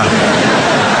 Ja.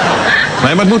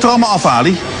 Nee, maar het moet er allemaal af,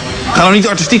 Ali. Ga nou niet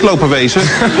artistiek lopen wezen.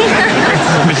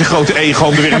 Met je grote ego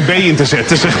om er weer een B in te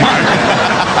zetten, zeg maar.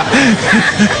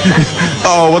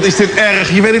 Oh, wat is dit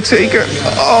erg. Je weet het zeker.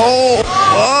 Oh,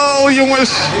 jongens.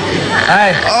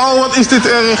 Hey. Oh, wat is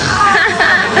dit erg.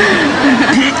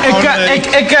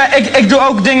 Ik doe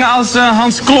ook dingen als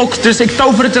Hans Klok, dus ik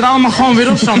tover het er allemaal gewoon weer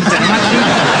op zometeen.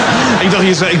 Ik dacht,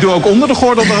 je zei, ik doe ook onder de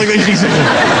gordel, dat ik weet niet zeggen.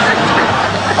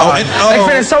 Ik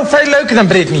vind het zo veel leuker dan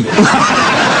Britney.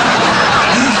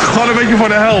 Gewoon een beetje voor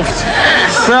de helft.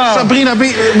 Zo. Sabrina,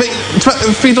 vind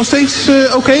je het nog steeds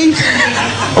oké?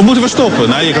 Of moeten we stoppen?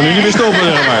 Nou, je kan nu niet meer stoppen,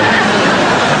 zeg maar.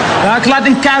 Ja, ik laat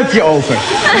een kuipje over.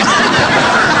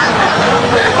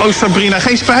 Oh, Sabrina,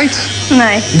 geen spijt?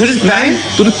 Nee. Doet het pijn?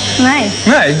 Nee.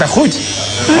 Nee, ik ben goed.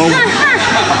 Oh,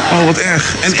 wat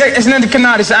erg. En kijk, het is net de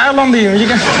Canarische eilanden hier.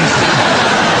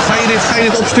 Ga je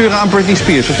dit opsturen aan Britney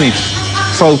Spears, of niet?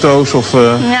 Foto's of...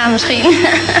 Ja, misschien.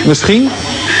 Misschien?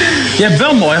 Je hebt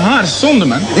wel mooi haar, zonde,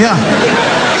 man. Ja.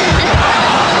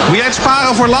 Wil jij het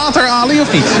sparen voor later, Ali,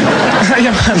 of niet?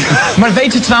 Ja, maar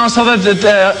weet je trouwens dat het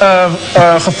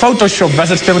gefotoshopt was,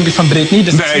 het filmpje van Britney?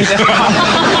 Dus nee.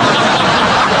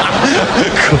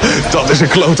 Dat is een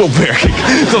klote opmerking.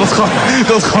 Dat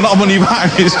het gewoon allemaal niet waar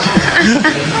is.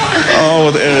 Oh,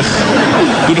 wat erg.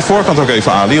 Doe de voorkant ook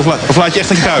even, Ali. Of laat je echt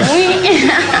een kuif?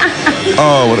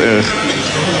 Oh, wat erg.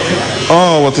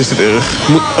 Oh, wat is dit erg.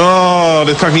 Oh,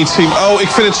 dit kan ik niet zien. Oh, ik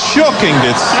vind het shocking,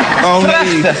 dit. Oh, nee.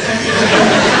 Prachtig.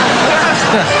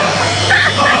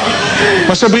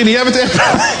 Maar Sabrina, jij bent echt...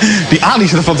 Die Ali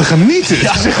zit ervan te genieten.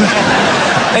 Ja.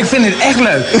 Ik vind het echt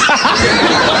leuk.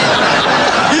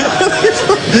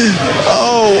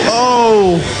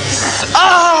 Oh.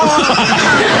 Ah,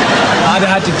 daar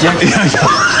had ik het, ja.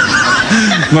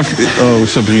 Maar, oh,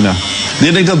 Sabrina.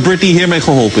 Je denkt dat Britney hiermee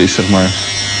geholpen is, zeg maar.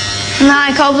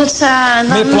 Nou, ik hoop dat ze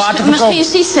misschien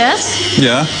ziet het.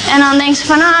 Ja. En dan denkt ze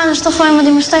van, dat is toch wel iemand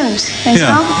die me steunt. Weet je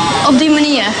wel? Op die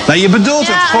manier. Nou, je bedoelt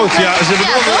het goed. Ja, ze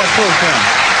bedoelt het echt goed, ja.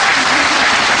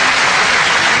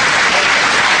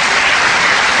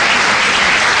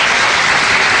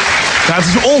 Ja, het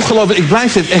is ongelooflijk. Ik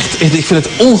blijf dit echt... Ik vind het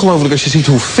ongelooflijk als je ziet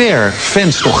hoe ver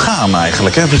fans toch gaan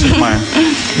eigenlijk. Hè? Dus zeg maar,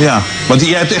 ja. Want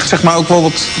jij hebt echt zeg maar ook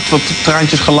wel wat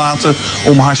traantjes gelaten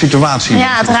om haar situatie.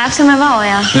 Ja, het raakte me wel,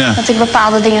 ja. Dat ik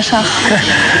bepaalde dingen zag.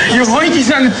 Je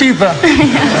hondjes aan het piepen. Ja.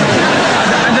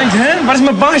 En denkt, hè, waar is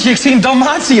mijn baasje? Ik zie een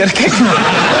Dalmatiër. Kijk maar. Dat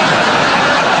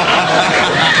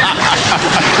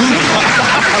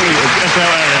is echt heel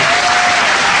erg.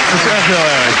 Dat is echt heel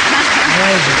erg.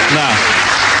 Nou.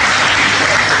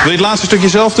 Wil je het laatste stukje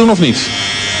zelf doen of niet?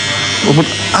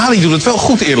 Ali doet het wel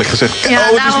goed, eerlijk gezegd. Ja,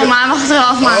 daarom maar mag het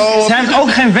eraf maken. Ze heeft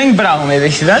ook geen wenkbrauwen meer,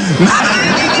 wist je dat?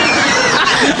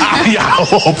 Ja,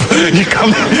 op. Je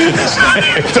kan... Zij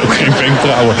heeft ook geen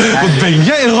wenkbrauwen. Wat ben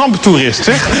jij een ramptoerist,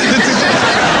 zeg? Dit is...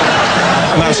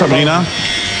 Nou, Sabrina.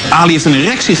 Ali heeft een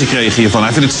erectie gekregen hiervan.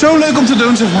 Hij vindt het zo leuk om te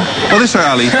doen, zeg maar. Wat is er,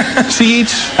 Ali? Zie je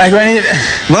iets? Ik weet niet...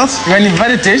 Wat? Ik weet niet wat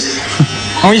het is.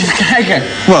 Maar moet je even kijken.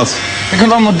 Wat? Er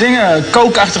komt allemaal dingen,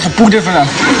 kookachtige poeder vanaf.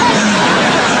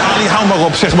 Ali, hou maar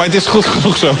op, zeg maar. Het is goed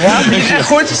genoeg zo. Ja, vind je het echt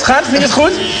goed? Schat, vind je het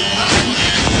goed?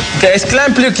 Oké, is een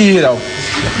klein plukje hier al.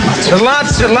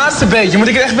 Het laatste beetje. Moet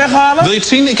ik het echt weghalen? Wil je het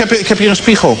zien? Ik heb hier een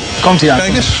spiegel. Komt ie aan.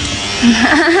 Kijk eens.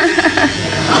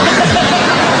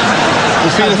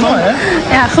 Wat vind je ervan? Mooi, hè?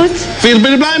 Ja, goed. Ben je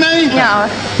er blij mee? Ja hoor.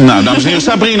 Nou, dames en heren,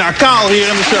 Sabrina Kaal hier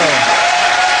in de show.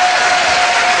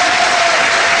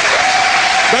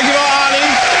 Dankjewel, Ali.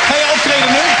 Ga je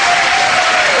optreden nu?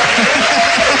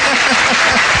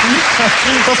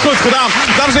 Dat is goed gedaan.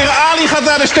 Dames en heren, Ali gaat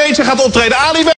naar de stage en gaat optreden. Ali,